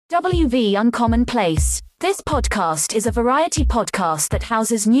WV Uncommon Place. This podcast is a variety podcast that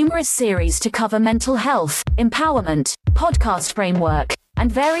houses numerous series to cover mental health, empowerment, podcast framework,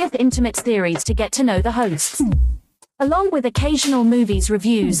 and various intimate theories to get to know the hosts. Along with occasional movies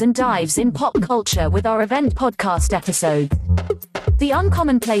reviews and dives in pop culture with our event podcast episodes. The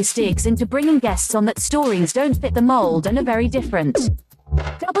Uncommon Place digs into bringing guests on that stories don't fit the mold and are very different.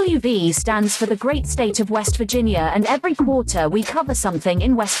 WV stands for the great state of West Virginia, and every quarter we cover something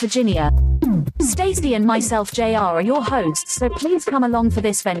in West Virginia. Stacey and myself, JR, are your hosts, so please come along for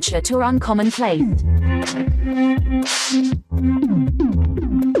this venture to our Uncommon Place.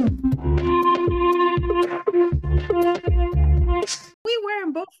 We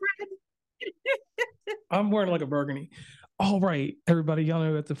wearing both red. I'm wearing like a burgundy. All right, everybody, y'all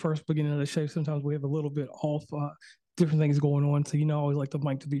know at the first beginning of the show, sometimes we have a little bit off different things going on. So, I always like the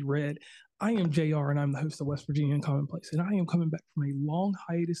mic to be red. I am JR, and I'm the host of West Virginia Uncommon Place. And I am coming back from a long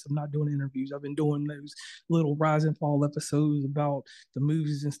hiatus of not doing interviews. I've been doing those little rise and fall episodes about the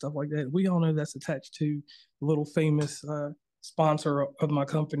movies and stuff like that. We all know that's attached to the little famous sponsor of my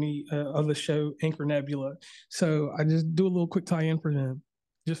company, of the show, Anchor Nebula. So I just do a little quick tie-in for them,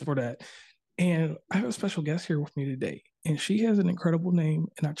 just for that. And I have a special guest here with me today. And she has an incredible name,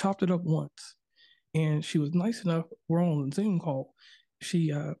 and I chopped it up once. And she was nice enough, we're on a Zoom call,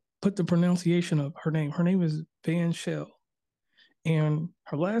 she put the pronunciation of her name. Her name is Venchele. And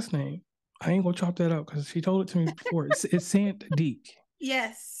her last name, I ain't gonna chop that up because she told it to me before. It's Sant Deek.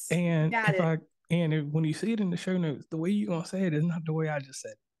 Yes. And when you see it in the show notes, the way you're gonna say it is not the way I just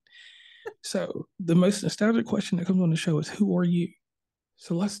said it. So the most nostalgic question that comes on the show is, who are you?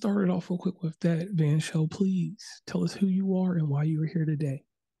 So let's start it off real quick with that. Venchele, please tell us who you are and why you are here today.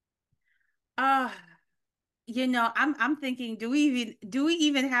 I'm thinking, do we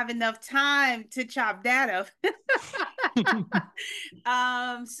even have enough time to chop that up?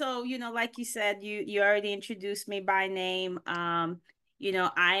 So, like you said, you already introduced me by name. I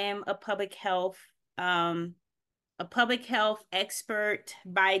am a public health expert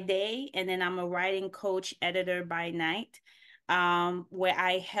by day, and then I'm a writing coach, editor by night, where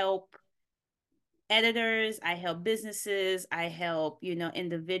I help editors, I help businesses, I help,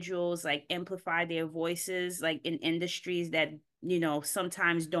 individuals like amplify their voices, like in industries that,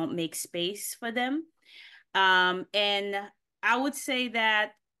 sometimes don't make space for them. And I would say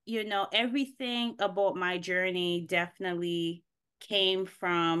that, everything about my journey definitely came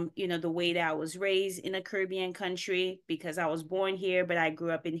from, the way that I was raised in a Caribbean country, because I was born here, but I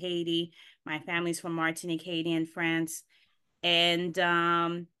grew up in Haiti. My family's from Martinique, Haiti, and France. And,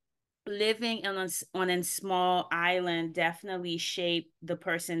 living on a small island definitely shaped the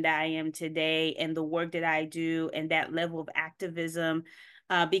person that I am today, and the work that I do, and that level of activism,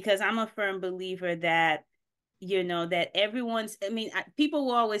 because I'm a firm believer that, people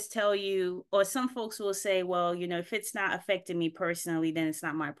will always tell you, or some folks will say, well, if it's not affecting me personally, then it's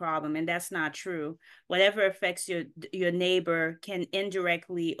not my problem. And that's not true. Whatever affects your neighbor can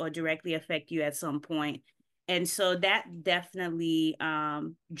indirectly or directly affect you at some point. And so that definitely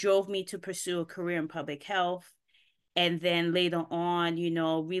drove me to pursue a career in public health. And then later on,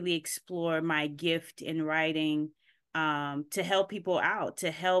 really explore my gift in writing, to help people out, to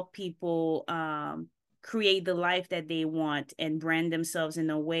help people create the life that they want and brand themselves in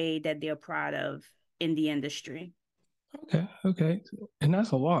a way that they're proud of in the industry. Okay. And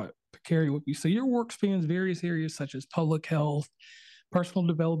that's a lot to carry with you. So your work spans various areas such as public health, personal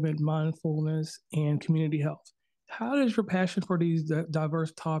development, mindfulness, and community health. How does your passion for these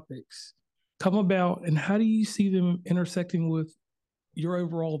diverse topics come about, and how do you see them intersecting with your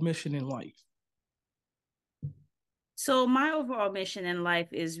overall mission in life? So my overall mission in life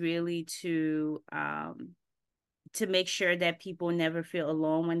is really to make sure that people never feel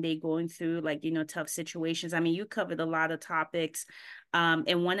alone when they're going through tough situations. I mean, you covered a lot of topics,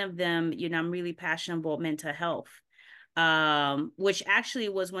 and one of them, I'm really passionate about mental health. Which actually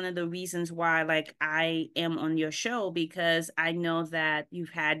was one of the reasons why I am on your show, because I know that you've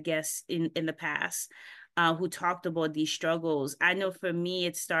had guests in the past who talked about these struggles. I know for me,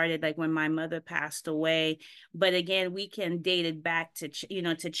 it started when my mother passed away, but again, we can date it back to,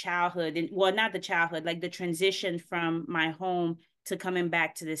 to childhood, and well, not the childhood, the transition from my home to coming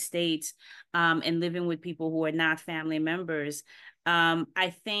back to the States, and living with people who are not family members. I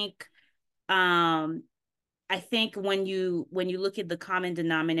think when you look at the common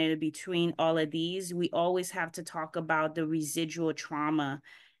denominator between all of these, we always have to talk about the residual trauma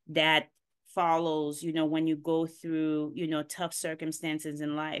that follows, when you go through, tough circumstances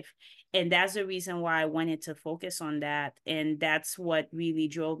in life. And that's the reason why I wanted to focus on that. And that's what really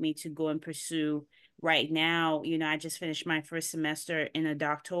drove me to go and pursue right now, I just finished my first semester in a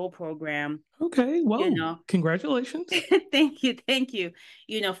doctoral program. Okay, well, congratulations. Thank you. Thank you.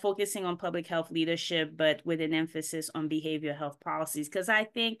 Focusing on public health leadership, but with an emphasis on behavioral health policies. Because I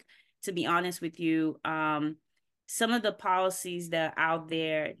think, to be honest with you, some of the policies that are out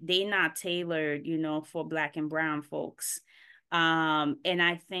there, they're not tailored, for Black and brown folks. And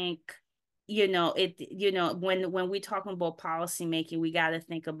I think, when we talking about policy making, we got to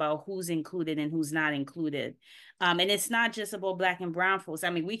think about who's included and who's not included. And it's not just about Black and brown folks. I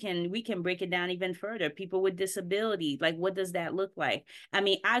mean, we can break it down even further. People with disability, like, what does that look like? I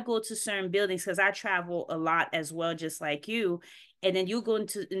mean, I go to certain buildings because I travel a lot as well, just like you. And then you go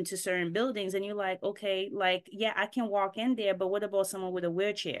into certain buildings and you're like, okay, like, yeah, I can walk in there, but what about someone with a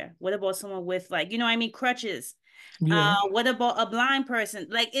wheelchair? What about someone with, like, crutches? Yeah. What about a blind person?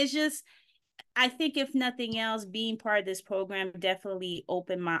 Like, it's just, I think if nothing else, being part of this program definitely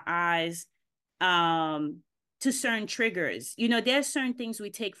opened my eyes to certain triggers. There's certain things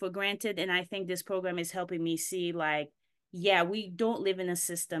we take for granted, and I think this program is helping me see, like, yeah, we don't live in a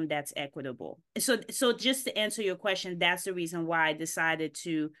system that's equitable. So just to answer your question, that's the reason why I decided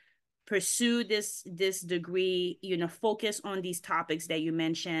to pursue this degree, focus on these topics that you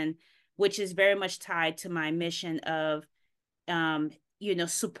mentioned, which is very much tied to my mission of um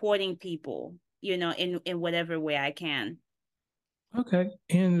supporting people, in whatever way I can. Okay.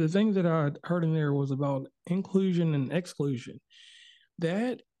 And the thing that I heard in there was about inclusion and exclusion.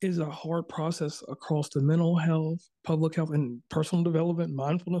 That is a hard process across the mental health, public health, and personal development,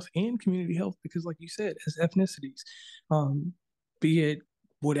 mindfulness, and community health. Because, like you said, as ethnicities, um, be it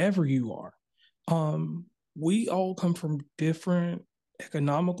whatever you are, we all come from different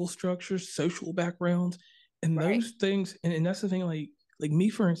economical structures, social backgrounds, and Right. those things. And that's the thing. Like me,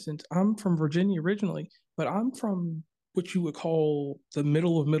 for instance, I'm from Virginia originally, but I'm from what you would call the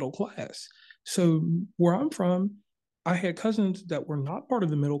middle of middle class. So where I'm from, I had cousins that were not part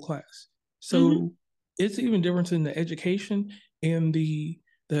of the middle class. So it's even different in the education and the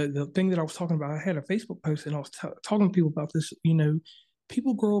thing that I was talking about. I had a Facebook post and I was talking to people about this.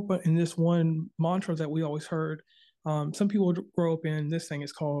 People grow up in this one mantra that we always heard. Some people grow up in this thing.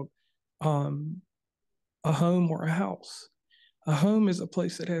 It's called um, a home or a house. A home is a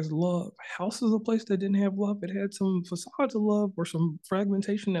place that has love. A house is a place that didn't have love. It had some facades of love or some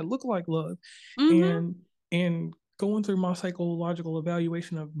fragmentation that looked like love. And and going through my psychological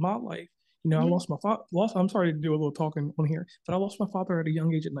evaluation of my life, I lost my father. I'm sorry to do a little talking on here, but I lost my father at a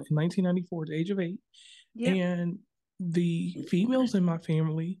young age in 1994, at the age of 8. Yep. And the females in my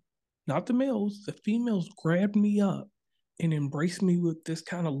family, not the males, the females grabbed me up and embraced me with this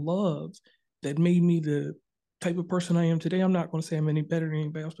kind of love that made me the type of person I am today. I'm not going to say I'm any better than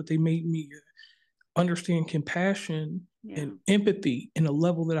anybody else, but they made me understand compassion and empathy in a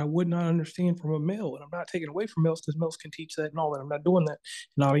level that I would not understand from a male. And I'm not taking away from males because males can teach that and all that. I'm not doing that.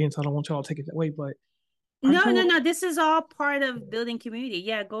 In the audience, I don't want y'all to take it that way, but no, this is all part of building community.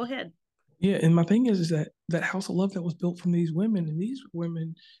 Yeah, go ahead. Yeah, and my thing is that house of love that was built from these women, and these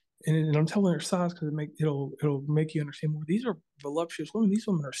women, and I'm telling their size because it'll make you understand more. These are voluptuous women. These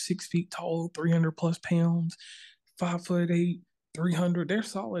women are 6 feet tall, 300 plus pounds, 5'8", 300. They're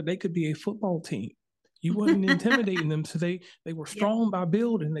solid. They could be a football team. You wasn't intimidating them, so they were strong by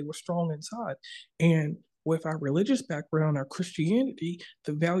build and they were strong inside. And with our religious background, our Christianity,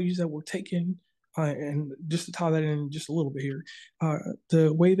 the values that were taken, and just to tie that in just a little bit here,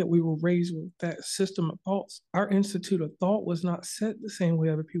 the way that we were raised with that system of thoughts, our institute of thought was not set the same way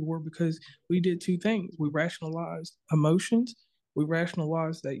other people were because we did two things. We rationalized emotions. We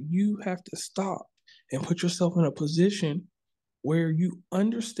rationalized that you have to stop and put yourself in a position where you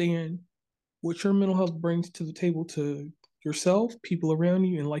understand what your mental health brings to the table to yourself, people around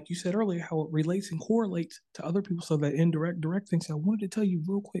you, and like you said earlier, how it relates and correlates to other people. So that direct thing. So I wanted to tell you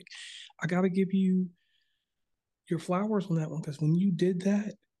real quick, I got to give you your flowers on that one because when you did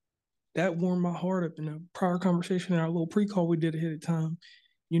that, that warmed my heart up in a prior conversation in our little pre-call we did ahead of time.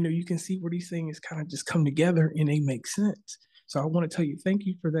 You can see where these things kind of just come together and they make sense. So I want to tell you thank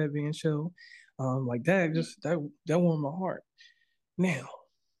you for that, Venchele. Like that, just that warmed my heart. Now,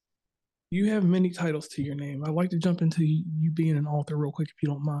 you have many titles to your name. I'd like to jump into you being an author real quick, if you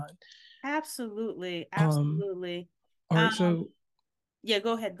don't mind. Absolutely. All right, so yeah,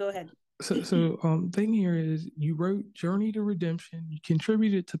 go ahead. Thing here is you wrote Journey to Redemption. You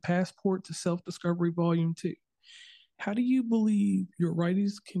contributed to Passport to Self-Discovery Volume 2. How do you believe your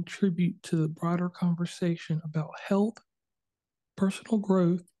writings contribute to the broader conversation about health, personal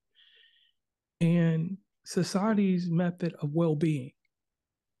growth, and society's method of well-being?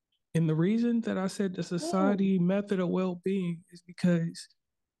 And the reason that I said the society method of well-being is because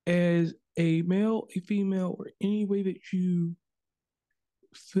as a male, a female, or any way that you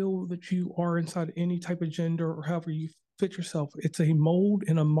feel that you are inside any type of gender or however you fit yourself. It's a mold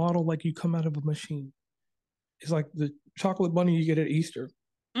and a model like you come out of a machine. It's like the chocolate bunny you get at Easter.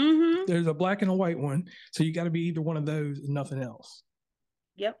 Mm-hmm. There's a black and a white one, so you got to be either one of those and nothing else.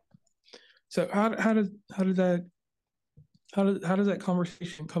 Yep. So how does that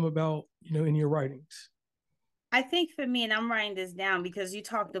conversation come about, in your writings? I think for me, and I'm writing this down because you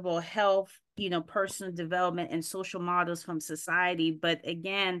talked about health, personal development and social models from society. But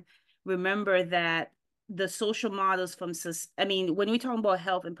again, remember that the social models when we talk about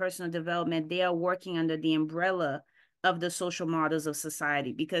health and personal development, they are working under the umbrella of the social models of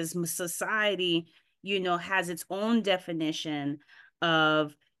society because society, has its own definition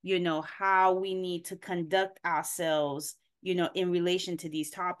of, how we need to conduct ourselves, in relation to these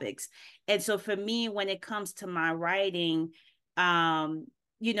topics. And so for me, when it comes to my writing,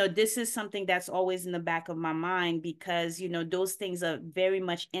 this is something that's always in the back of my mind because, those things are very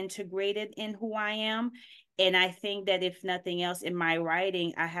much integrated in who I am. And I think that if nothing else in my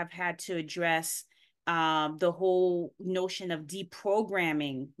writing, I have had to address the whole notion of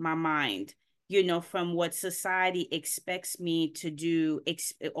deprogramming my mind, from what society expects me to do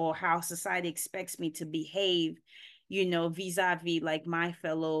or how society expects me to behave, vis-a-vis like my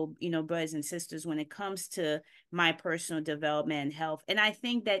fellow, brothers and sisters when it comes to my personal development and health. And I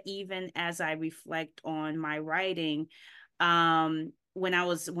think that even as I reflect on my writing, when I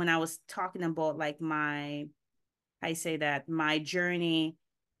was talking about like my journey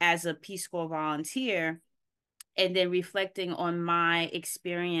as a Peace Corps volunteer, and then reflecting on my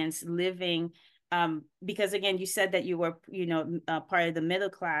experience living, because again you said that you were part of the middle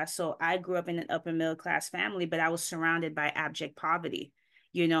class, so I grew up in an upper middle class family, but I was surrounded by abject poverty,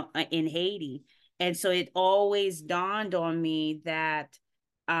 in Haiti. And so it always dawned on me that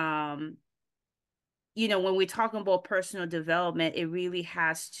when we're talking about personal development, it really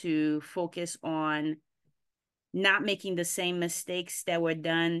has to focus on not making the same mistakes that were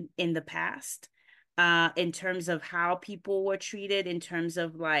done in the past, in terms of how people were treated, in terms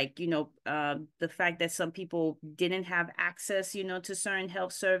of like, the fact that some people didn't have access, to certain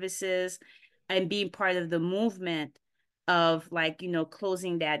health services, and being part of the movement of like,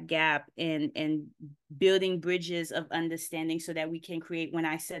 closing that gap and building bridges of understanding so that we can create, when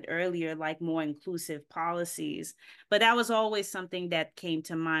I said earlier, like more inclusive policies. But that was always something that came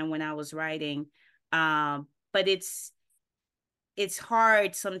to mind when I was writing. But it's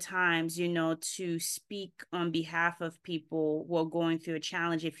hard sometimes, to speak on behalf of people who are going through a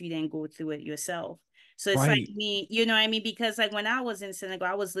challenge if you didn't go through it yourself. So it's like Right. me, you know what I mean? Because like when I was in Senegal,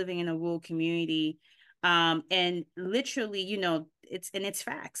 I was living in a rural community. And literally, it's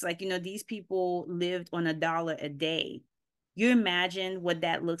facts. Like, these people lived on $1 a day. You imagine what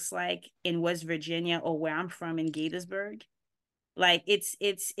that looks like in West Virginia or where I'm from in Gaithersburg? Like it's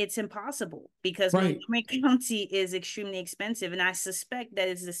impossible because Right. Montgomery County is extremely expensive, and I suspect that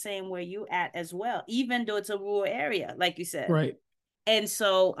it's the same where you at as well, even though it's a rural area, like you said. Right. And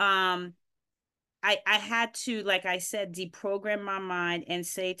so I had to, like I said, deprogram my mind and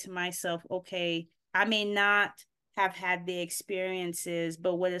say to myself, okay, I may not have had the experiences,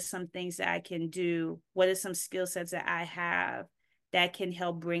 but what are some things that I can do? What are some skill sets that I have that can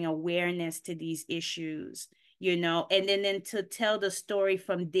help bring awareness to these issues, and then to tell the story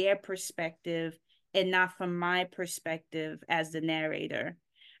from their perspective and not from my perspective as the narrator.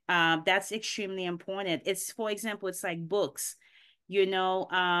 That's extremely important. It's, for example, it's like books.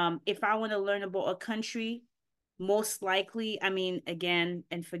 If I want to learn about a country, most likely, I mean, again,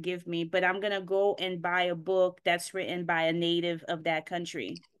 and forgive me, but I'm going to go and buy a book that's written by a native of that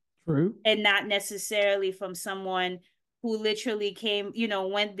country True. and not necessarily from someone who literally came,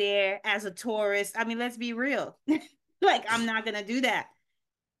 went there as a tourist. I mean, let's be real. Like, I'm not going to do that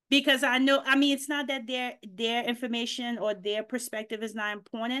because I know, I mean, it's not that their information or their perspective is not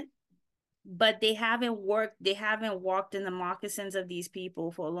important, but they haven't walked in the moccasins of these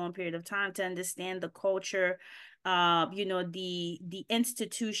people for a long period of time to understand the culture, the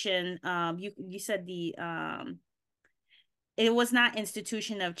institution. You said it was not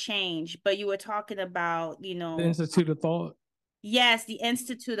institution of change, but you were talking about, The Institute of Thought. yes, the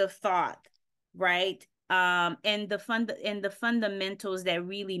Institute of Thought, right? And the fundamentals that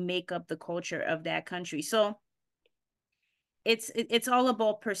really make up the culture of that country. So it's all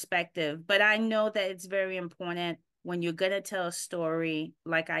about perspective, but I know that it's very important when you're gonna tell a story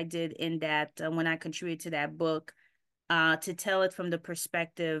like I did in that when I contributed to that book, to tell it from the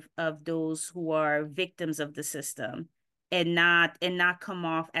perspective of those who are victims of the system, and not come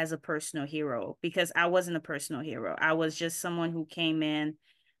off as a personal hero, because I wasn't a personal hero. I was just someone who came in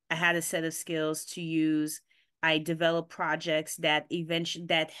I had a set of skills to use. I developed projects that eventually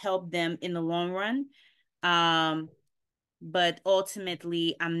that help them in the long run. But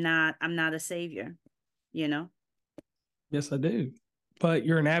ultimately I'm not a savior, you know. Yes, I do. But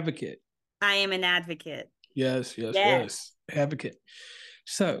you're an advocate. I am an advocate. Yes. Advocate.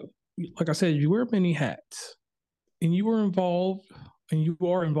 So, like I said, you wear many hats, and you were involved, and you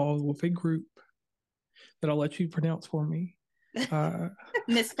are involved with a group that I'll let you pronounce for me.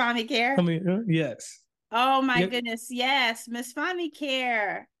 Miss Fami Care. I mean, yes. Oh my goodness, yes, Miss Fami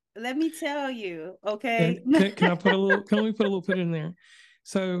Care. Let me tell you, okay. Can I put a little? Can we put a little bit in there?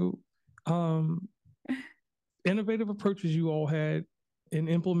 So, innovative approaches you all had in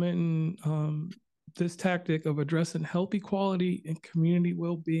implementing this tactic of addressing health equality and community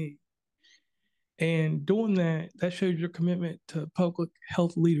well-being. And doing that shows your commitment to public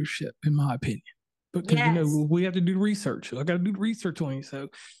health leadership, in my opinion. Because, yes. we have to do research. I got to do research on you. So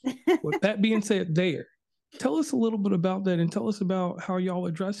with that being said, tell us a little bit about that, and tell us about how y'all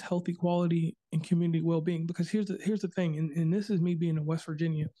address health equality and community well-being. Because here's the thing, and this is me being in West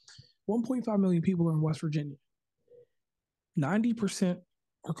Virginia. 1.5 million people are in West Virginia. 90%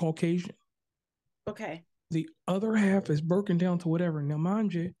 are Caucasian. Okay. The other half is broken down to whatever. Now,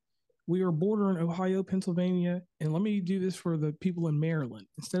 mind you, we are bordering Ohio, Pennsylvania, and let me do this for the people in Maryland.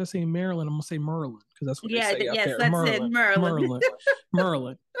 Instead of saying Maryland, I'm gonna say Merlin because that's what they say out there. That's it, Merlin.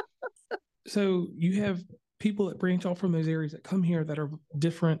 Merlin. So you have people that branch off from those areas that come here that are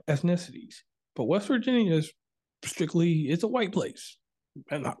different ethnicities. But West Virginia is strictly, it's a white place.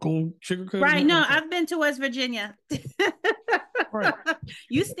 I'm not going to sugarcoat. Right. No, I've been to West Virginia. Right.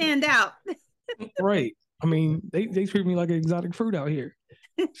 You stand out. Right. I mean, they treat me like an exotic fruit out here.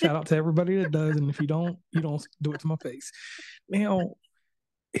 Shout out to everybody that does. And if you don't do it to my face. Now,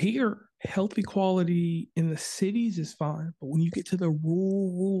 here, health equality in the cities is fine. But when you get to the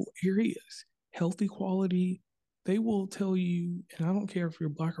rural areas, health equality, they will tell you, and I don't care if you're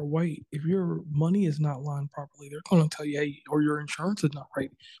black or white, if your money is not lined properly, they're going to tell you, hey, or your insurance is not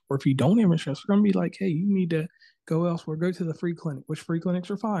right. Or if you don't have insurance, they're going to be like, hey, you need to go elsewhere, go to the free clinic, which free clinics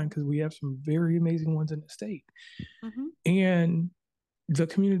are fine because we have some very amazing ones in the state. Mm-hmm. And the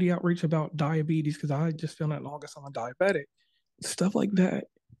community outreach about diabetes, because I just found out in August I'm a diabetic, stuff like that,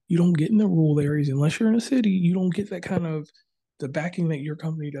 you don't get in the rural areas unless you're in a city. You don't get that kind of the backing that your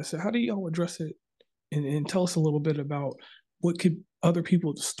company does. So how do y'all address it? And tell us a little bit about what could other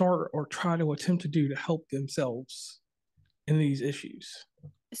people start or try to attempt to do to help themselves in these issues.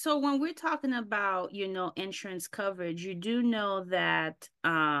 So when we're talking about, insurance coverage, you do know that,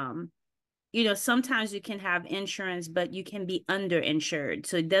 sometimes you can have insurance, but you can be underinsured.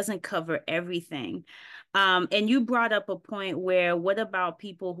 So it doesn't cover everything. And you brought up a point where, what about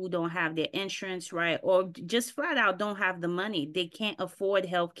people who don't have their insurance, right? Or just flat out don't have the money. They can't afford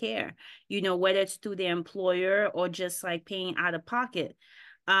health care, whether it's through their employer or just like paying out of pocket.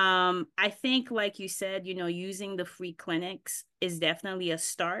 I think, like you said, using the free clinics is definitely a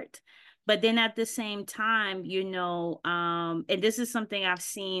start. But then at the same time, and this is something I've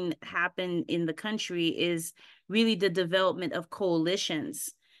seen happen in the country, is really the development of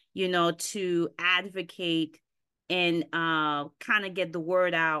coalitions, to advocate and kind of get the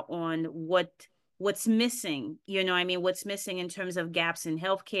word out on what's missing, what's missing in terms of gaps in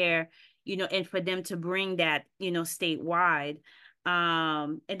healthcare, and for them to bring that, statewide.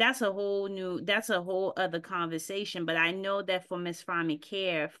 And that's a whole other conversation. But I know that for Miss Fami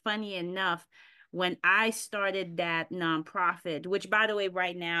Care, funny enough, when I started that nonprofit, which by the way,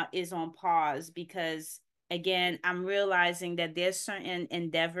 right now is on pause because again, I'm realizing that there's certain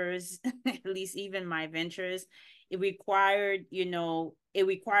endeavors, at least even my ventures, it required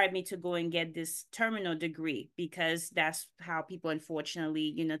me to go and get this terminal degree because that's how people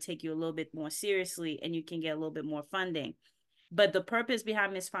unfortunately, take you a little bit more seriously and you can get a little bit more funding. But the purpose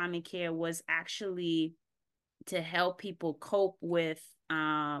behind Miss Fami Care was actually to help people cope with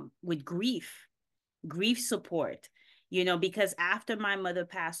grief support, because after my mother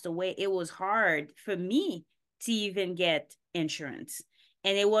passed away, it was hard for me to even get insurance.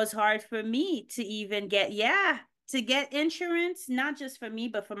 And it was hard for me to even get insurance, not just for me,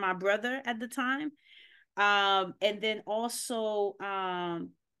 but for my brother at the time. And then also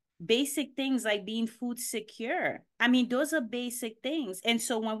basic things like being food secure. I mean, those are basic things. And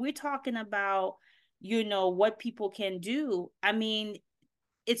so when we're talking about, what people can do, I mean,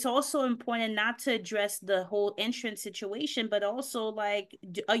 it's also important not to address the whole insurance situation, but also like,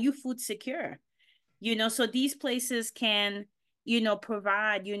 are you food secure? So these places can,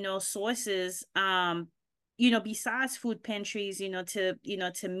 provide, sources, besides food pantries,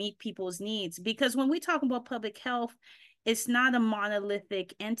 to meet people's needs. Because when we talk about public health, it's not a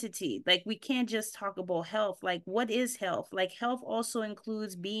monolithic entity. Like, we can't just talk about health. Like, what is health? Like, health also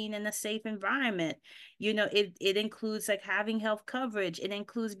includes being in a safe environment. It includes like having health coverage. It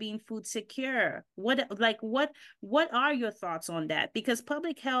includes being food secure. What are your thoughts on that? Because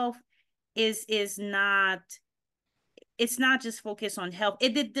public health is not, it's not just focused on health.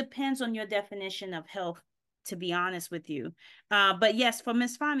 It depends on your definition of health, to be honest with you. But yes, for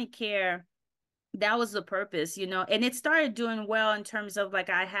Miss Family Care, that was the purpose, and it started doing well in terms of, like,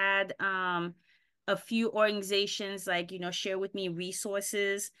 I had a few organizations, like, share with me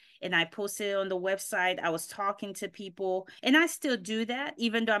resources, and I posted it on the website. I was talking to people, and I still do that,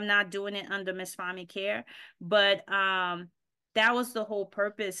 even though I'm not doing it under Miss Family Care. But that was the whole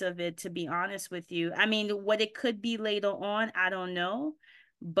purpose of it, to be honest with you. I mean, what it could be later on, I don't know.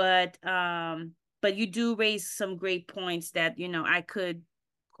 But you do raise some great points that, I could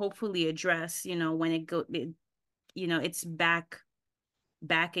hopefully address, when it's back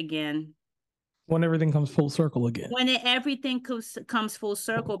again. When everything comes full circle again. When everything comes full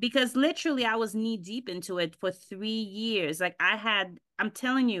circle, because literally I was knee deep into it for 3 years. Like, I'm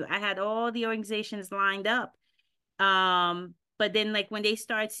telling you, I had all the organizations lined up. But then, like, when they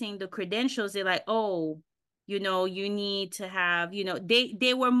start seeing the credentials, they're like, oh, you need to have,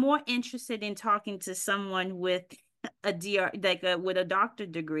 they were more interested in talking to someone with a DR, like with a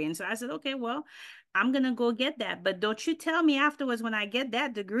doctorate degree. And so I said, okay, well, I'm gonna go get that. But don't you tell me afterwards, when I get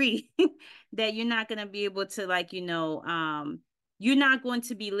that degree, that you're not gonna be able to, like, you're not going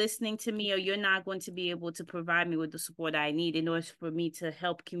to be listening to me, or you're not going to be able to provide me with the support I need in order for me to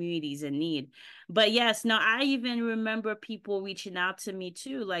help communities in need. But yes, no, I even remember people reaching out to me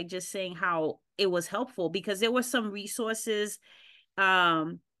too, like, just saying how it was helpful, because there were some resources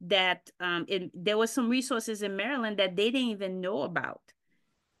there was some resources in Maryland that they didn't even know about.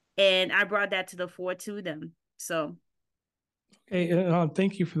 And I brought that to the fore to them. So. Hey, and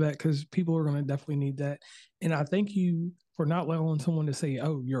thank you for that, because people are going to definitely need that. And I thank you for not allowing someone to say,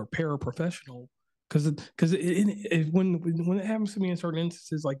 "Oh, you're a paraprofessional," because when it happens to me in certain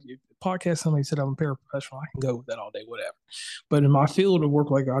instances, like podcast, somebody said I'm a paraprofessional, I can go with that all day, whatever. But in my field of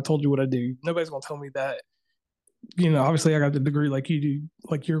work, like I told you what I do, nobody's going to tell me that. Obviously, I got the degree like you do,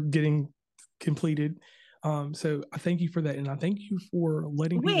 like you're getting completed. So I thank you for that, and I thank you for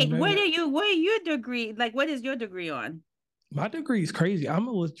letting people know. Wait, where are your degree? Like, what is your degree on? My degree is crazy. I'm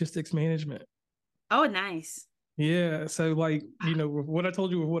a logistics management. Oh, nice. Yeah. So, like, what I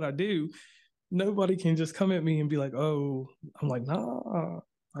told you with what I do, nobody can just come at me and be like, oh, I'm like, nah,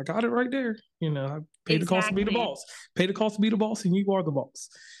 I got it right there. I pay the cost to be the boss. Pay the cost to be the boss, and you are the boss.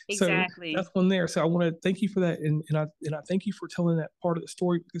 Exactly. So that's one there. So I want to thank you for that. And I thank you for telling that part of the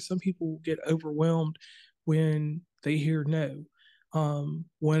story, because some people get overwhelmed when they hear no.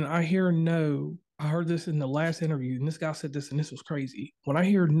 When I hear no, I heard this in the last interview, and this guy said this, and this was crazy. When I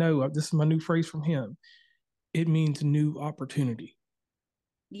hear no, this is my new phrase from him. It means new opportunity.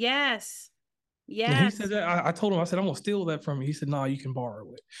 Yes. And he said that. I told him, I said, I'm going to steal that from you. He said, no, you can borrow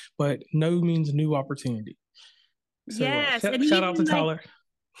it. But no means new opportunity. So yes. shout out to Tyler.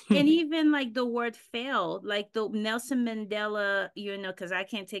 And even like the word failed, like the Nelson Mandela, because I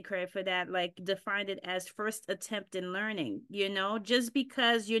can't take credit for that, like defined it as first attempt in learning. Just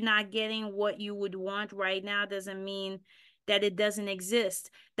because you're not getting what you would want right now doesn't mean that it doesn't exist.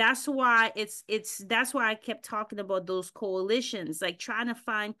 That's why that's why I kept talking about those coalitions, like trying to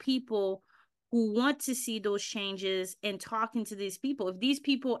find people who want to see those changes and talking to these people. If these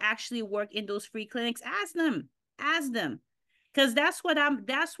people actually work in those free clinics, ask them. Because that's what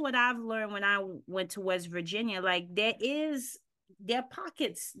I've learned when I went to West Virginia. Like, there are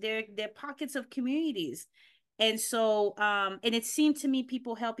pockets, there are pockets of communities. And so and it seemed to me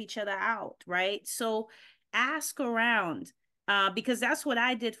people help each other out, right? So ask around, because that's what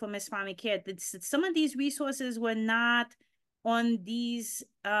I did for Miss Family Care. Some of these resources were not on these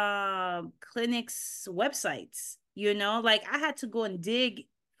clinics websites, like I had to go and dig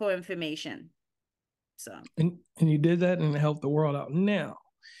for information. So and you did that, and it helped the world out. Now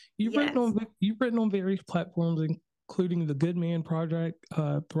you've written on various platforms, including the Good Man Project,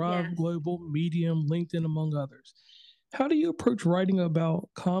 Thrive Global, Medium, LinkedIn, among others. How do you approach writing about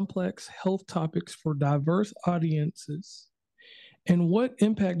complex health topics for diverse audiences? And what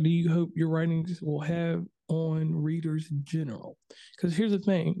impact do you hope your writings will have on readers in general? Because here's the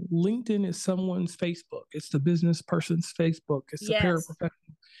thing, LinkedIn is someone's Facebook. It's the business person's Facebook. It's the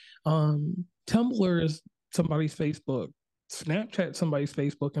paraprofessional. Tumblr is somebody's Facebook. Snapchat somebody's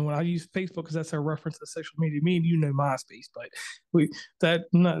Facebook, and when I use Facebook because that's our reference to social media, me and you know MySpace, but that's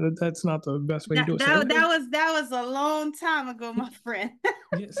not the best way to do it. That was a long time ago, my friend.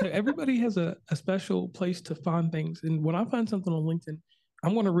 Yeah, so everybody has a special place to find things, and when I find something on LinkedIn,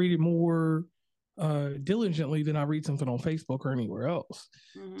 I'm going to read it more diligently than I read something on Facebook or anywhere else.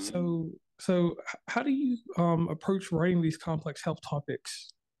 Mm-hmm. So how do you approach writing these complex health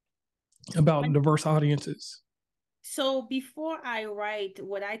topics about diverse audiences? So before I write,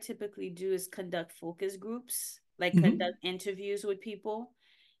 what I typically do is conduct focus groups, like conduct interviews with people,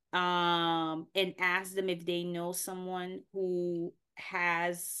 and ask them if they know someone who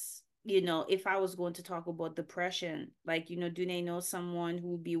has, if I was going to talk about depression, like, do they know someone who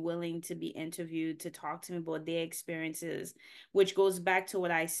would be willing to be interviewed to talk to me about their experiences, which goes back to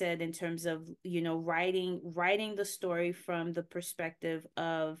what I said in terms of, writing the story from the perspective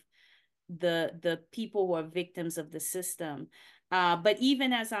of the people who are victims of the system. But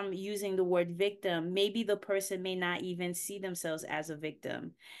even as I'm using the word victim, maybe the person may not even see themselves as a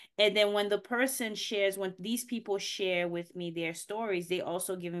victim. And then when these people share with me their stories, they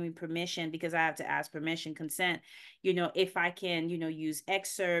also giving me permission, because I have to ask permission, consent, if I can, use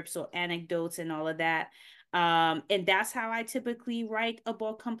excerpts or anecdotes and all of that. And that's how I typically write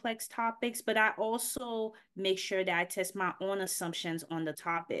about complex topics, but I also make sure that I test my own assumptions on the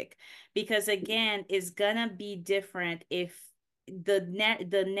topic, because again, it's gonna be different if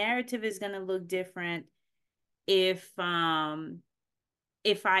the narrative is gonna look different if I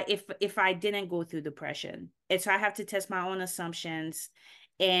didn't go through depression. And so I have to test my own assumptions,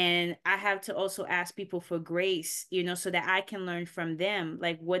 and I have to also ask people for grace, so that I can learn from them,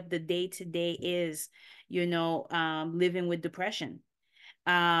 like what the day-to-day is, living with depression.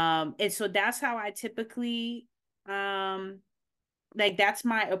 And so that's how I typically, like, that's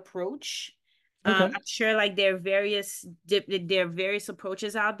my approach. Okay. I'm sure like there are various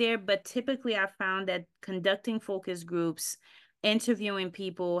approaches out there, but typically I found that conducting focus groups, interviewing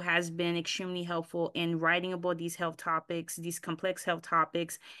people has been extremely helpful in writing about these health topics, these complex health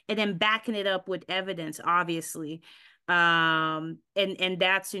topics, and then backing it up with evidence, obviously. And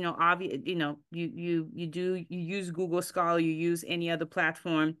that's, obvious, you use Google Scholar, you use any other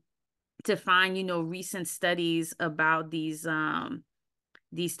platform to find, recent studies about these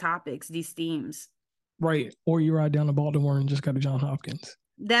topics, these themes. Right. Or you ride down to Baltimore and just go to Johns Hopkins.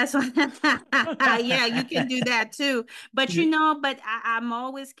 That's what, yeah, you can do that too. But I'm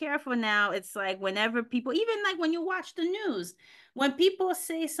always careful now. It's like whenever people, even like when you watch the news, when people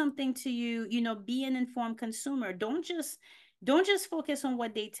say something to you, be an informed consumer. Don't just focus on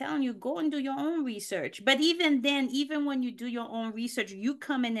what they telling you. Go and do your own research. But even then, even when you do your own research, you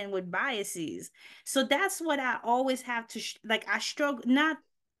coming in with biases. So that's what I always have to I struggle. Not,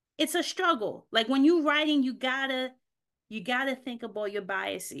 it's a struggle. Like when you writing, you gotta think about your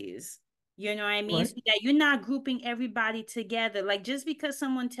biases. You know what I mean? Right. So that you're not grouping everybody together. Like just because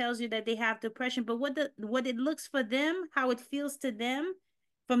someone tells you that they have depression, but what it looks for them, how it feels to them,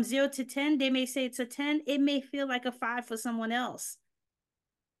 from 0 to 10, they may say it's a 10. It may feel like a 5 for someone else.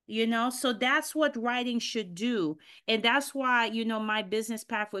 So that's what writing should do. And that's why, my business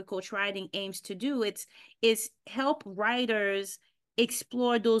pathway coach writing aims to do. It's help writers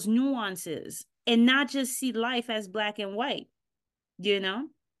explore those nuances and not just see life as black and white,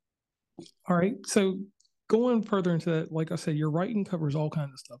 All right. So going further into that, like I said, your writing covers all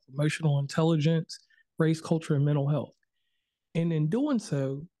kinds of stuff: emotional intelligence, race, culture, and mental health. And in doing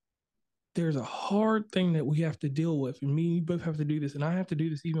so, there's a hard thing that we have to deal with. And me and you both have to do this. And I have to do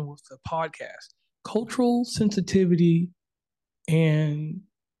this even with the podcast: cultural sensitivity and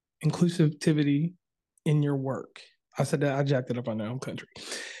inclusivity in your work. I said that, I jacked it up on my own country.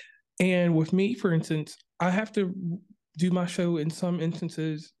 And with me, for instance, I have to do my show in some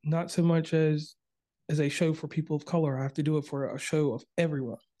instances, not so much as a show for people of color. I have to do it for a show of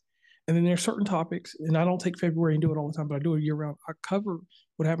everyone. And then there's certain topics, and I don't take February and do it all the time, but I do it year round. I cover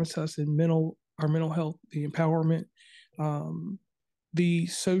what happens to us in our mental health, the empowerment, the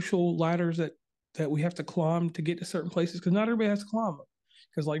social ladders that we have to climb to get to certain places, because not everybody has to climb them.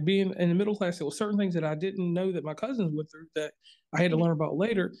 Because like being in the middle class, there were certain things that I didn't know that my cousins went through that I had to learn about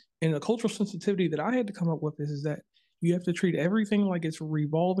later. And the cultural sensitivity that I had to come up with is that you have to treat everything like it's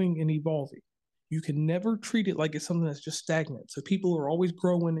revolving and evolving. You can never treat it like it's something that's just stagnant. So people are always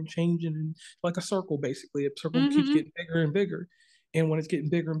growing and changing, and like a circle, basically. A circle keeps getting bigger and bigger. And when it's getting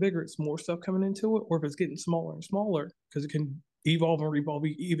bigger and bigger, it's more stuff coming into it. Or if it's getting smaller and smaller, because it can evolve and revolve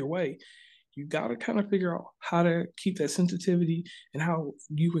either way, you got to kind of figure out how to keep that sensitivity and how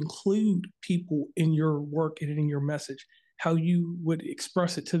you include people in your work and in your message. how you would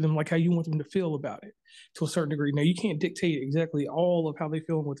express it to them, like how you want them to feel about it to a certain degree. Now, you can't dictate exactly all of how they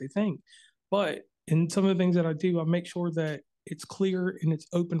feel and what they think, but in some of the things that I do, I make sure that it's clear and it's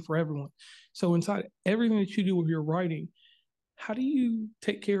open for everyone. So inside everything that you do with your writing, how do you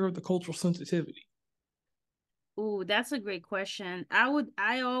take care of the cultural sensitivity? Oh, that's a great question.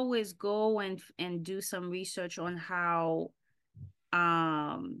 I always go and do some research on how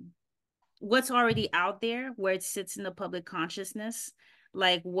um what's already out there, where it sits in the public consciousness.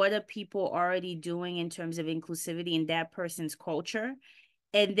 Like, what are people already doing in terms of inclusivity in that person's culture?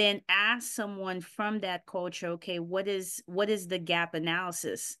 And then ask someone from that culture, okay, what is the gap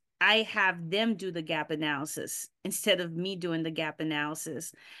analysis? I have them do the gap analysis instead of me doing the gap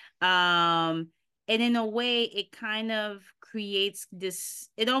analysis. And in a way, it kind of creates this,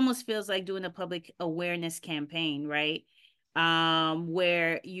 it almost feels like doing a public awareness campaign, right?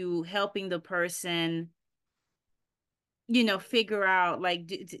 Where you helping the person, figure out, like,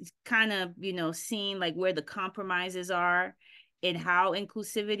 kind of, seeing like where the compromises are and how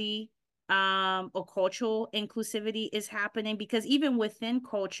inclusivity or cultural inclusivity is happening. Because even within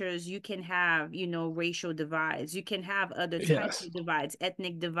cultures, you can have, racial divides, you can have other types Yes. of divides,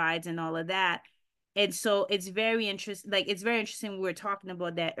 ethnic divides, and all of that. And so it's very interesting. Like, it's very interesting. We were talking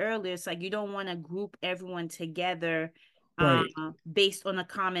about that earlier. It's like you don't want to group everyone together Right. based on a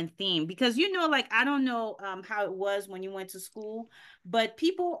common theme, because like, I don't know how it was when you went to school, but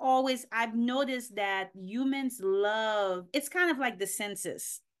people always, I've noticed that humans love, it's kind of like the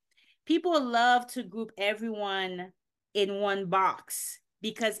census. People love to group everyone in one box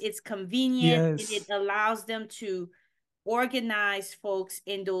because it's convenient and it Yes. allows them to organize folks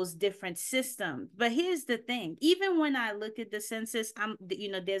in those different systems. But here's the thing, even when I look at the census,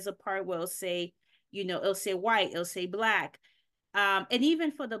 there's a part where it'll say white, it'll say black. And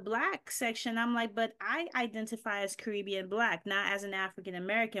even for the black section, I'm like, but I identify as Caribbean black, not as an African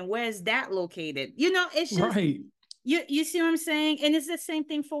American. Where is that located? It's just, Right. you see what I'm saying? And it's the same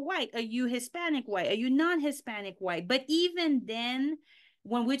thing for white. Are you Hispanic white? Are you non-Hispanic white? But even then,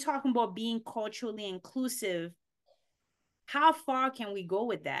 when we're talking about being culturally inclusive, how far can we go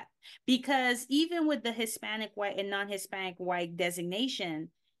with that? Because even with the Hispanic white and non-Hispanic white designation,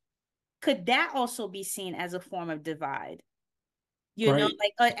 could that also be seen as a form of divide? Right.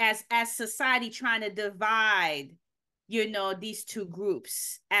 Like, as society trying to divide, these two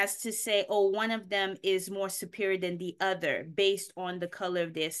groups, as to say, oh, one of them is more superior than the other based on the color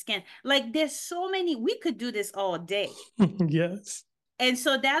of their skin. Like, there's so many, we could do this all day. Yes. And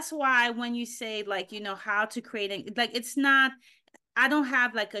so that's why when you say, like, how to create it, like, it's not, I don't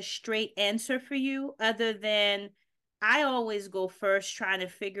have like a straight answer for you, other than I always go first trying to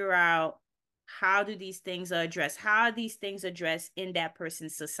figure out, how do these things are addressed? How are these things addressed in that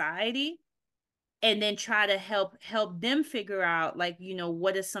person's society? And then try to help them figure out, like,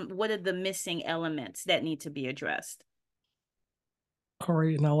 what are the missing elements that need to be addressed. All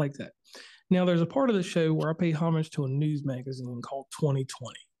right. And I like that. Now, there's a part of the show where I pay homage to a news magazine called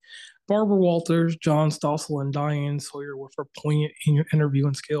 2020. Barbara Walters, John Stossel, and Diane Sawyer with her poignant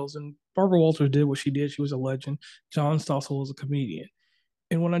interviewing skills. And Barbara Walters did what she did. She was a legend. John Stossel was a comedian.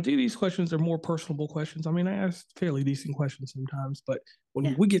 And when I do these questions, they're more personable questions. I mean, I ask fairly decent questions sometimes, but when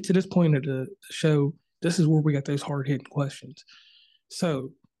Yeah. we get to this point of the show, this is where we got those hard hitting questions.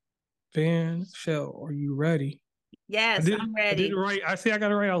 So, Venchele, are you ready? Yes, I'm I did it ready. right. I see. I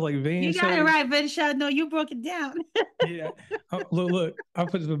got it right. I was like You got it Venchele. right, Venchele. No, you broke it down. Yeah. Look. I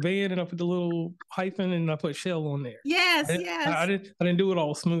put the Van and I put the little hyphen and I put shell on there. Yes, I yes. didn't. I didn't do it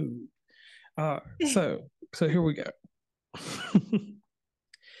all smooth. So here we go.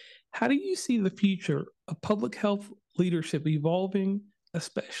 How do you see the future of public health leadership evolving,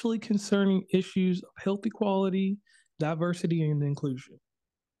 especially concerning issues of health equality, diversity, and inclusion?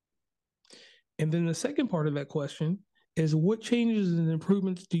 And then the second part of that question is, what changes and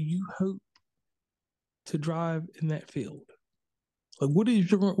improvements do you hope to drive in that field? Like,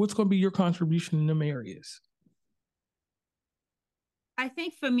 what's going to be your contribution in them areas? I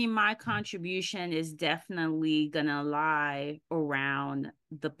think for me, my contribution is definitely gonna lie around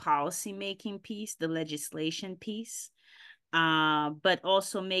the policy making piece, the legislation piece, but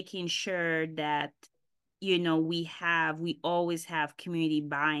also making sure that, we always have community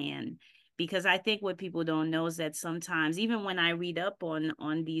buy-in. Because I think what people don't know is that sometimes, even when I read up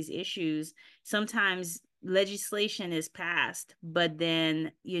on these issues, sometimes legislation is passed, but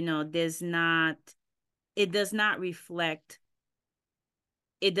then, it does not reflect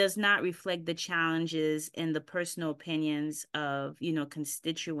the challenges and the personal opinions of,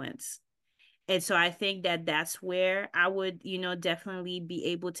 constituents. And so I think that that's where I would, definitely be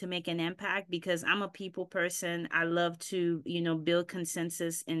able to make an impact, because I'm a people person. I love to, build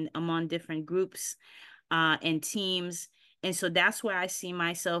consensus among different groups and teams. And so that's where I see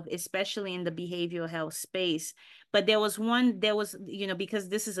myself, especially in the behavioral health space. But because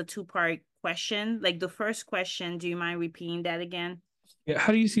this is a two-part question. Like the first question, do you mind repeating that again? Yeah.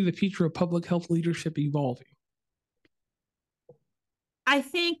 How do you see the future of public health leadership evolving? I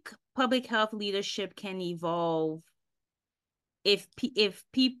think public health leadership can evolve if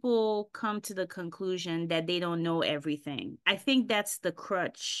people come to the conclusion that they don't know everything. I think that's the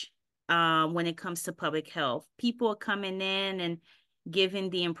crutch when it comes to public health. People are coming in and giving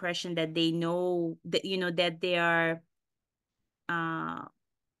the impression that they know that that uh,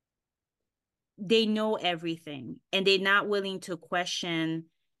 they know everything, and they're not willing to question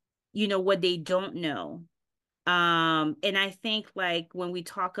what they don't know. And I think, like, when we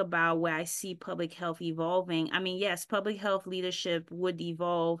talk about where I see public health evolving, I mean, yes, public health leadership would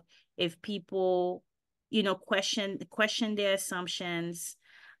evolve if people, question their assumptions,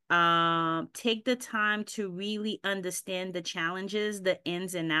 take the time to really understand the challenges, the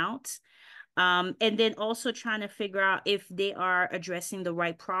ins and outs, and then also trying to figure out if they are addressing the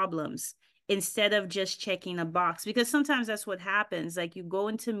right problems instead of just checking a box, because sometimes that's what happens. Like, you go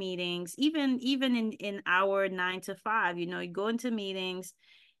into meetings, even in our 9 to 5, you go into meetings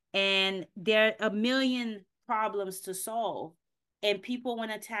and there are a million problems to solve, and people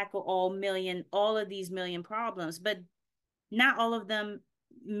want to tackle all of these million problems, but not all of them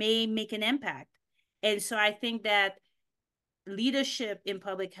may make an impact. And so I think that leadership in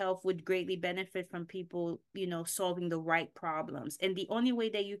public health would greatly benefit from people, solving the right problems. And the only way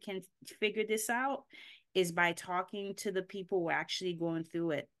that you can figure this out is by talking to the people who are actually going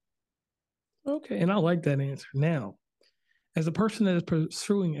through it. Okay. And I like that answer. Now, as a person that is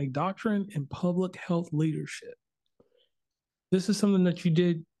pursuing a doctorate in public health leadership, this is something that you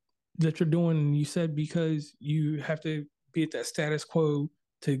did, that you're doing, and you said because you have to be at that status quo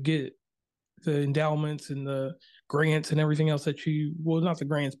to get the endowments and the grants and everything else that well, not the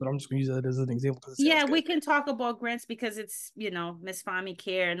grants, but I'm just going to use that as an example because it sounds Yeah, good. we can talk about grants because it's, Miss Fami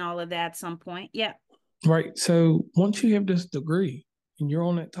Care and all of that at some point. Yeah. Right. So once you have this degree and you're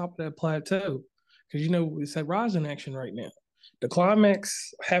on that top of that plateau, because it's that rising action right now. The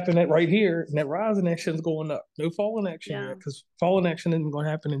climax happened right here, and that rising action is going up. No falling action Yeah. yet, because falling action isn't going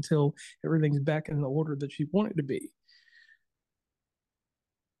to happen until everything's back in the order that you want it to be.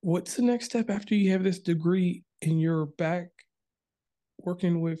 What's the next step after you have this degree and you're back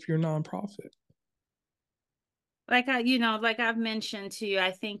working with your nonprofit? Like like I've mentioned to you, I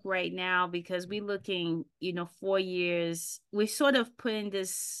think right now, because we're looking, 4 years, we're sort of putting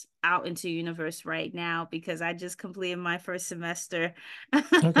this out into universe right now, because I just completed my first semester.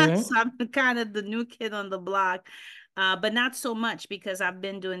 Okay. So I'm kind of the new kid on the block. But not so much, because I've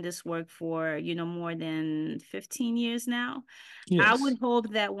been doing this work for, more than 15 years now. I Yes. would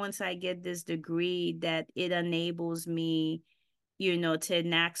hope that once I get this degree, that it enables me, to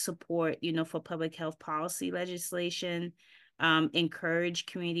enact support, for public health policy legislation, encourage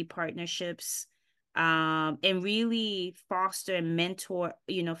community partnerships, and really foster and mentor,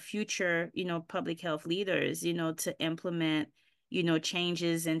 future, public health leaders, to implement,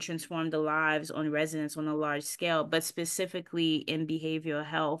 changes and transform the lives on residents on a large scale, but specifically in behavioral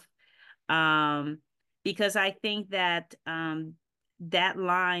health. Um, because I think that that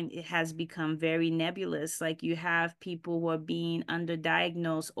line, it has become very nebulous. Like, you have people who are being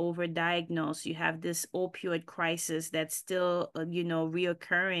underdiagnosed, overdiagnosed. You have this opioid crisis that's still,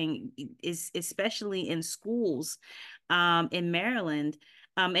 reoccurring, is especially in schools, in Maryland.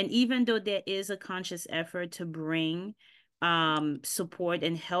 And even though there is a conscious effort to bring support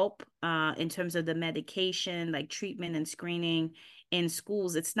and help in terms of the medication, like treatment and screening in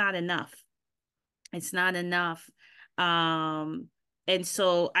schools, it's not enough. It's not enough. Um, and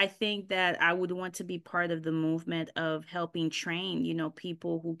so I think that I would want to be part of the movement of helping train,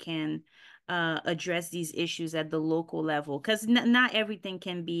 people who can address these issues at the local level, because not everything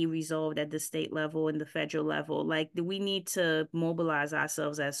can be resolved at the state level and the federal level. Like, we need to mobilize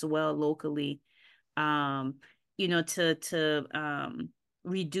ourselves as well locally, um, to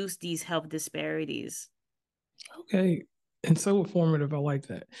reduce these health disparities. Okay. And so informative. I like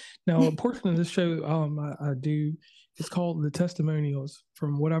that. Now, a portion of this show I do, it's called the testimonials.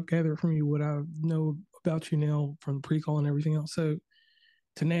 From what I've gathered from you, what I know about you now from the pre-call and everything else. So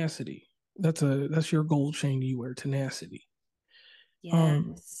tenacity. That's your gold chain you wear, tenacity.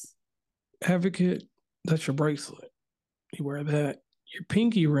 Yes. Advocate, that's your bracelet. You wear that. Your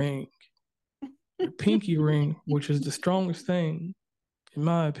pinky ring, which is the strongest thing, in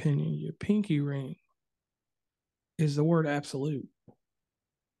my opinion, your pinky ring is the word absolute.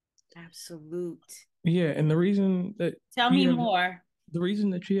 Absolute. Yeah, and the reason that Tell me you have more. the reason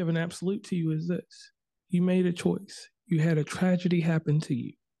that you have an absolute to you is this: you made a choice. You had a tragedy happen to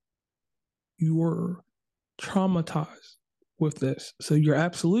you. You were traumatized with this, so your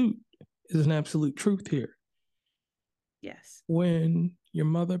absolute is an absolute truth here. Yes. When your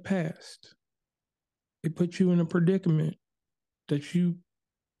mother passed, it put you in a predicament that you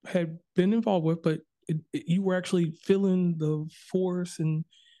had been involved with, but you were actually feeling the force and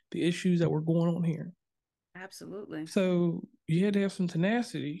the issues that were going on here. Absolutely. So you had to have some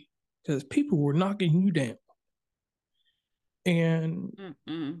tenacity because people were knocking you down and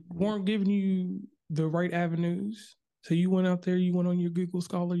weren't giving you the right avenues. So you went out there, you went on your Google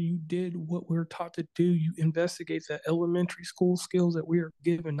Scholar, you did what we're taught to do. You investigate the elementary school skills that we are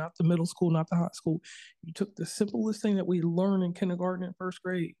given, not the middle school, not the high school. You took the simplest thing that we learn in kindergarten and first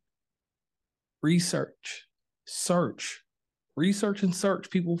grade: research, search, research and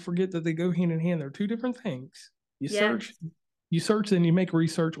search. People forget that they go hand in hand. They're two different things. You search, Yes. you search, then you make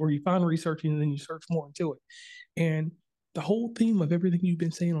research, or you find research and then you search more into it. And the whole theme of everything you've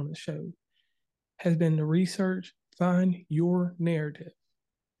been saying on the show has been to research, find your narrative.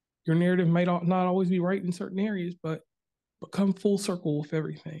 Your narrative might not always be right in certain areas, but come full circle with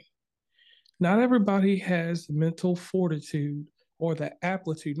everything. Not everybody has the mental fortitude or the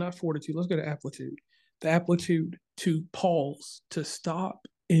aptitude, not fortitude, let's go to aptitude, the aptitude to pause, to stop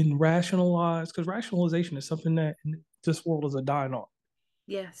and rationalize, because rationalization is something that in this world is a dying art.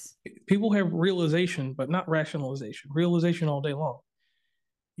 Yes. People have realization, but not rationalization. Realization all day long.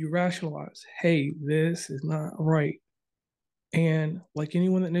 You rationalize, hey, this is not right. And like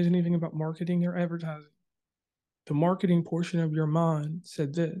anyone that knows anything about marketing or advertising, the marketing portion of your mind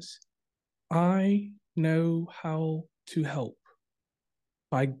said this: I know how to help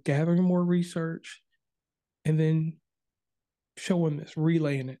by gathering more research and then showing this,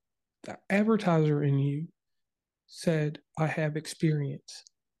 relaying it. The advertiser in you said, I have experience.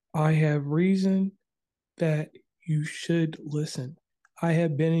 I have reason that you should listen. I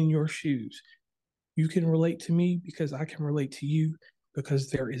have been in your shoes. You can relate to me because I can relate to you because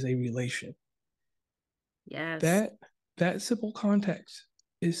there is a relation. Yes. That simple context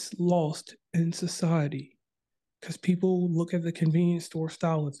is lost in society because people look at the convenience store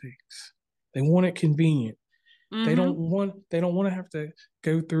style of things. They want it convenient. They don't want to have to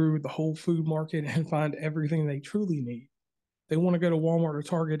go through the whole food market and find everything they truly need. They want to go to Walmart or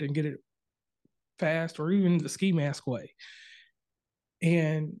Target and get it fast, or even the ski mask way.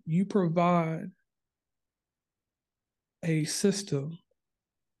 And you provide a system,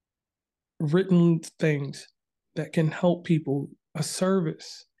 written things that can help people, a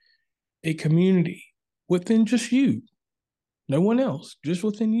service, a community within just you, no one else, just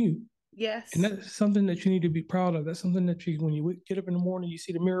within you. And Yes. that's something that you need to be proud of. That's something that you, when you get up in the morning, you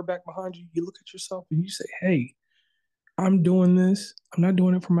see the mirror back behind you, you look at yourself and you say, hey, I'm doing this. I'm not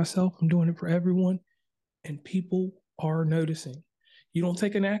doing it for myself. I'm doing it for everyone. And people are noticing. You don't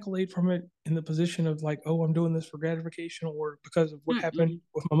take an accolade from it in the position of like, oh, I'm doing this for gratification or because of what happened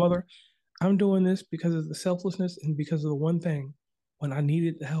with my mother. I'm doing this because of the selflessness and because of the one thing: when I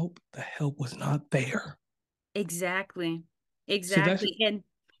needed the help was not there. Exactly. So that's Exactly.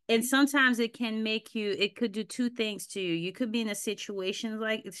 And sometimes it can make you, it could do two things to you. You could be in a situations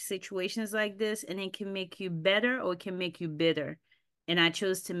like this, and it can make you better or it can make you bitter. And I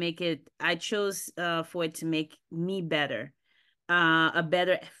chose for it to make me better. A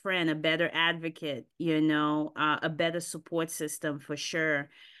better friend, a better advocate, a better support system for sure.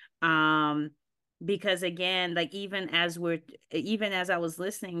 Um, because again, like even as I was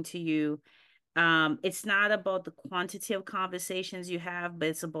listening to you, it's not about the quantity of conversations you have, but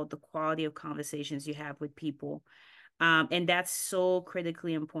it's about the quality of conversations you have with people. And that's so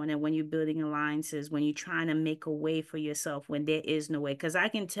critically important when you're building alliances, when you're trying to make a way for yourself when there is no way. Because I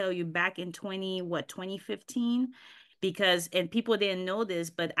can tell you back in 2015, and people didn't know this,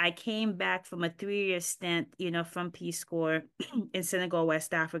 but I came back from a 3-year stint, from Peace Corps in Senegal,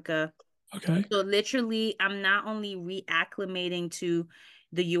 West Africa. okay. So literally, I'm not only reacclimating to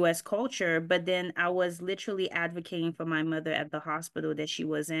the US culture, but then I was literally advocating for my mother at the hospital that she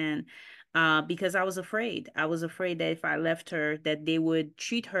was in, because I was afraid. I was afraid that if I left her, that they would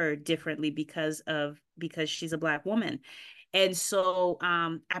treat her differently because she's a Black woman. And so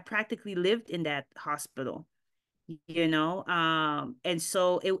I practically lived in that hospital, and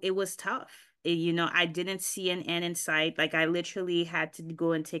so it was tough. I didn't see an end in sight. Like I literally had to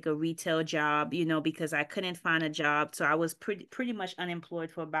go and take a retail job, because I couldn't find a job. So I was pretty much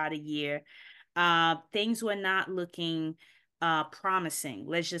unemployed for about a year. Things were not looking promising.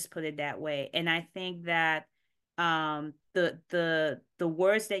 Let's just put it that way. And I think that the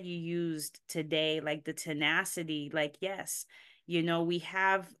words that you used today, like the tenacity, like, yes,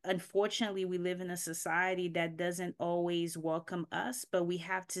 unfortunately, we live in a society that doesn't always welcome us, but we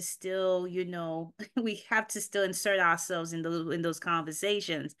have to still, we have to still insert ourselves in those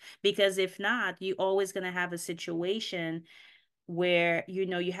conversations, because if not, you're always going to have a situation where,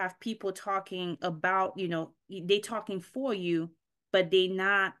 you have people talking about, they talking for you, but they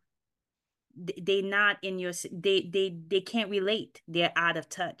not in your, they can't relate. They're out of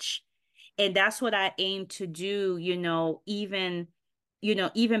touch. And that's what I aim to do, even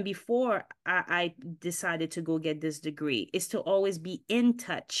before I decided to go get this degree, is to always be in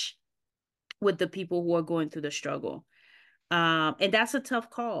touch with the people who are going through the struggle. And that's a tough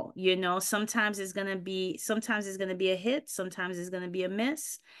call. Sometimes it's going to be a hit. Sometimes it's going to be a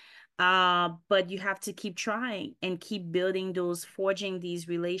miss. But you have to keep trying and keep forging these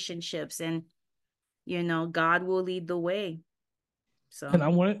relationships, and, God will lead the way. So, and I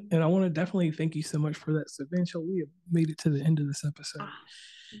want to definitely thank you so much for that. So, Venchele, we have made it to the end of this episode.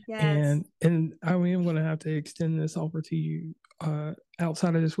 yes. And I am going to have to extend this offer to you.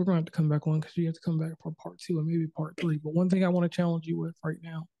 Outside of this, we're going to have to come back on, because you have to come back for part 2 and maybe part 3. But one thing I want to challenge you with right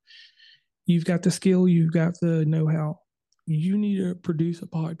now: you've got the skill, you've got the know-how. You need to produce a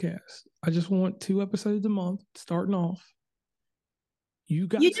podcast. I just want 2 episodes a month starting off. You're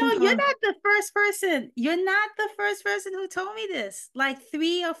not the first person. You're not the first person who told me this. Like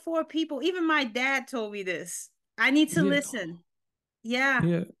 3 or 4 people, even my dad told me this. I need to listen. Yeah.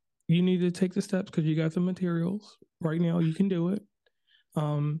 Yeah. You need to take the steps, because you got the materials right now. You can do it.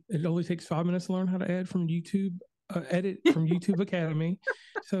 It only takes 5 minutes to learn how to edit from YouTube Academy.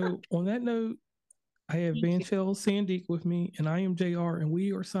 So on that note, I have Venchele Sandique with me, and I am JR, and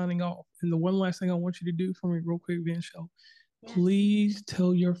we are signing off. And the one last thing I want you to do for me real quick, Venchele, please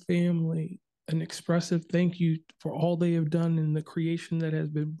tell your family an expressive thank you for all they have done in the creation that has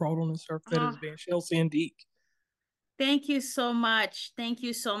been brought on this earth, that is Venchele Sandique. Thank you so much. Thank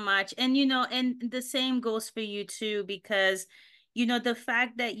you so much. And, and the same goes for you too, because, the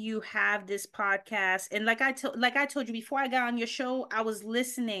fact that you have this podcast, and like I told you before I got on your show, I was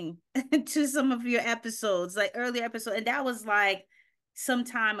listening to some of your episodes, like earlier episodes, and that was like some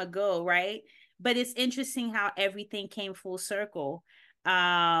time ago, right? But it's interesting how everything came full circle.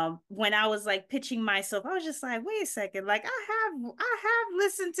 When I was like pitching myself, I was just like, wait a second, like I have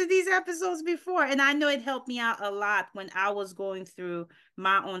listened to these episodes before, and I know it helped me out a lot when I was going through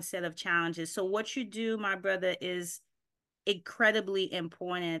my own set of challenges. So what you do, my brother, is incredibly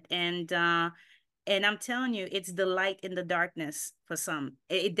important, and I'm telling you, it's the light in the darkness for some.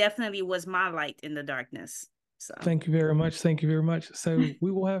 It definitely was my light in the darkness. So thank you very much. Thank you very much. So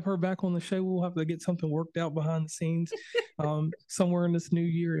we will have her back on the show. We'll have to get something worked out behind the scenes somewhere in this new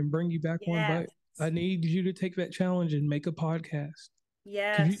year and bring you back on. But I need you to take that challenge and make a podcast.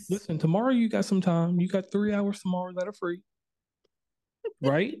 Yes. Listen, tomorrow you got some time. You got 3 hours tomorrow that are free.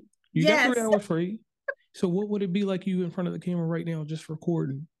 Right? You got 3 hours free. So what would it be like you in front of the camera right now just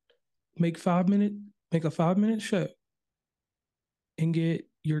recording? Make a 5-minute show and get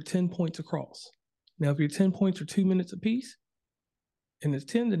your 10 points across. Now, if your 10 points are 2 minutes apiece, and it's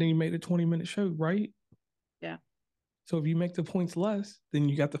 10, then you made a 20-minute show, right? Yeah. So if you make the points less, then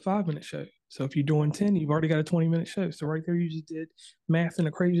you got the 5-minute show. So if you're doing 10, you've already got a 20-minute show. So right there, you just did math and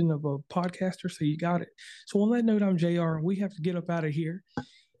equation of a podcaster, so you got it. So on that note, I'm JR, and we have to get up out of here.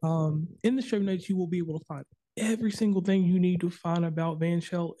 In the show notes, you will be able to find every single thing you need to find about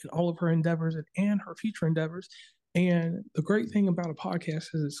Venchele and all of her endeavors and her future endeavors. And the great thing about a podcast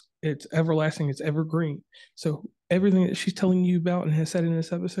is it's everlasting, it's evergreen. So everything that she's telling you about and has said in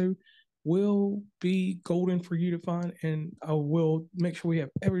this episode will be golden for you to find. And I will make sure we have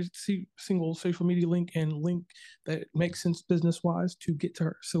every single social media link and link that makes sense business-wise to get to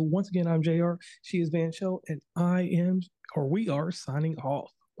her. So once again, I'm JR. She is Venchele, and we are signing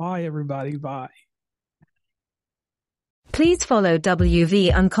off. Bye, everybody. Bye. Please follow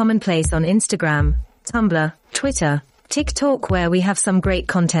WV Uncommonplace on Instagram, Tumblr, Twitter, TikTok, where we have some great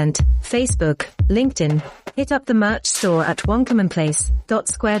content, Facebook, LinkedIn. Hit up the merch store at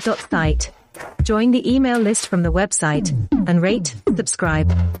oncommonplace.square.site. Join the email list from the website, and rate,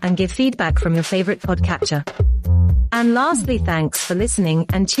 subscribe, and give feedback from your favorite podcatcher. And lastly, thanks for listening,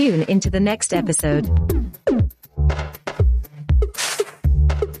 and tune into the next episode.